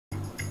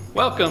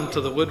Welcome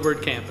to the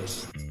Woodward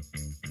campus.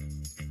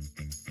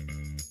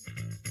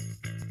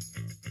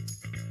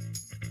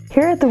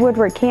 Here at the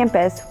Woodward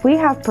campus, we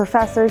have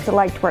professors that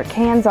like to work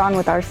hands-on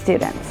with our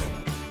students.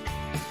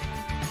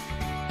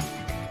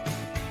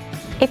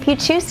 If you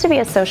choose to be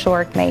a social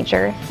work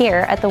major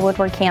here at the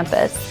Woodward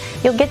campus,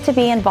 you'll get to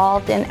be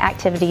involved in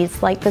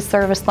activities like the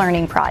service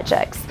learning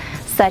projects,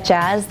 such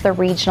as the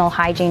Regional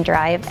Hygiene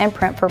Drive and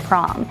Print for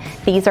Prom.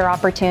 These are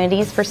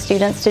opportunities for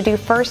students to do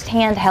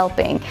first-hand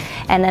helping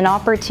and an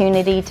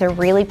opportunity to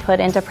really put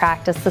into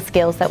practice the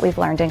skills that we've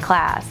learned in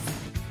class.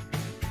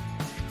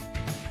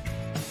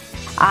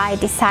 I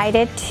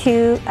decided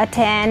to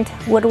attend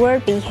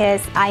Woodward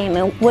because I am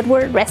a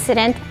Woodward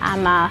resident.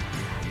 I'm a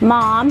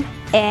mom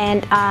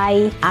and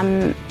I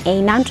am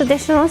a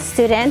non-traditional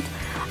student.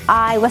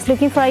 I was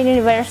looking for a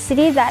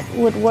university that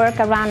would work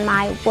around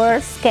my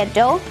work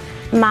schedule.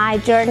 My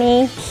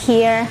journey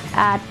here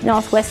at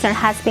Northwestern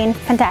has been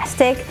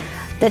fantastic.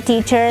 The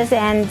teachers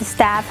and the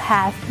staff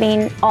have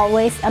been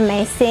always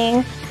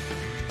amazing.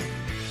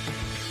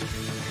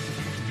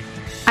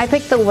 I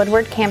picked the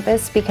Woodward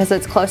campus because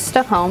it's close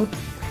to home.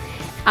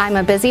 I'm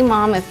a busy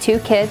mom of 2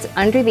 kids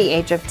under the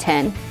age of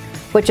 10,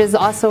 which is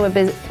also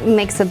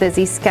makes a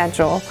busy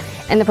schedule.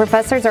 And the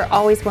professors are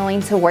always willing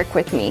to work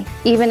with me,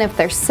 even if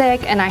they're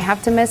sick and I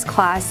have to miss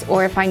class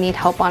or if I need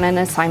help on an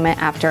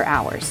assignment after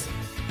hours.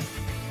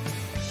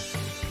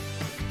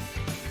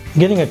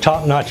 Getting a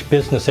top-notch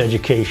business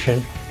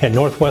education at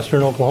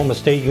Northwestern Oklahoma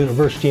State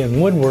University in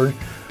Woodward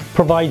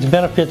provides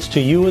benefits to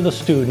you as a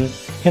student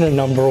in a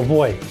number of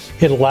ways.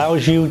 It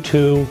allows you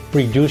to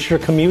reduce your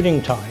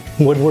commuting time.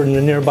 Woodward and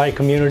the nearby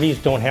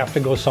communities don't have to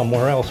go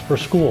somewhere else for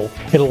school.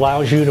 It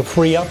allows you to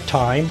free up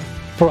time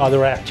for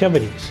other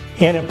activities,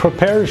 and it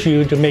prepares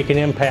you to make an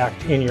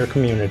impact in your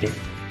community.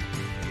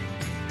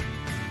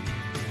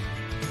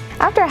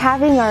 After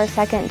having our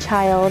second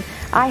child,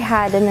 I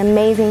had an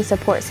amazing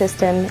support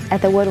system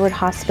at the Woodward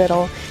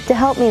Hospital to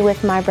help me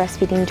with my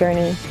breastfeeding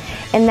journey.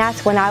 And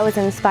that's when I was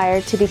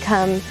inspired to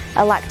become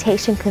a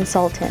lactation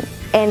consultant.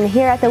 And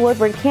here at the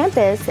Woodward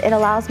campus, it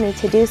allows me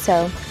to do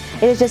so.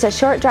 It is just a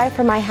short drive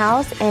from my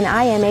house, and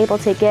I am able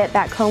to get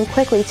back home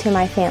quickly to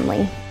my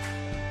family.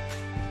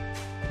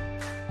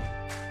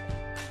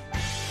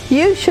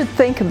 You should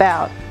think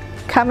about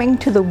coming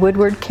to the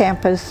Woodward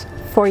campus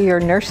for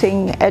your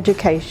nursing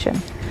education.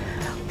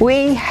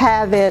 We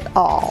have it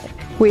all.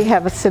 We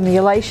have a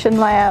simulation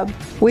lab.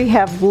 We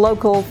have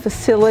local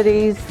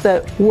facilities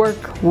that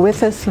work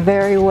with us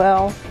very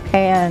well,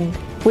 and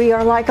we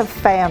are like a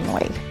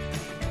family.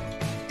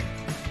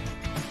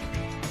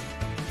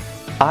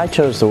 I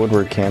chose the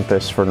Woodward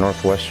campus for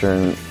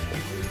Northwestern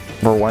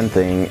for one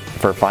thing,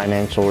 for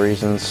financial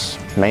reasons,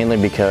 mainly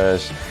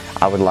because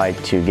I would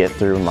like to get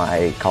through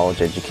my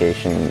college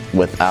education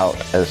without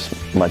as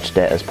much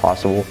debt as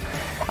possible.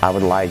 I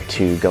would like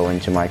to go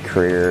into my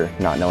career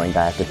not knowing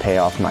that I have to pay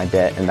off my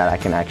debt and that I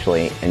can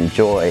actually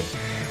enjoy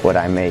what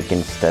I make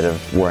instead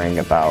of worrying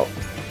about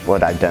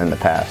what I've done in the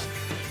past.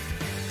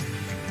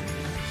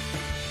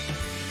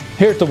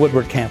 Here at the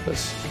Woodward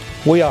campus,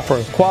 we offer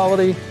a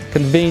quality,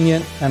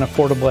 convenient, and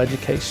affordable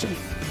education.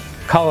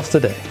 Call us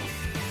today.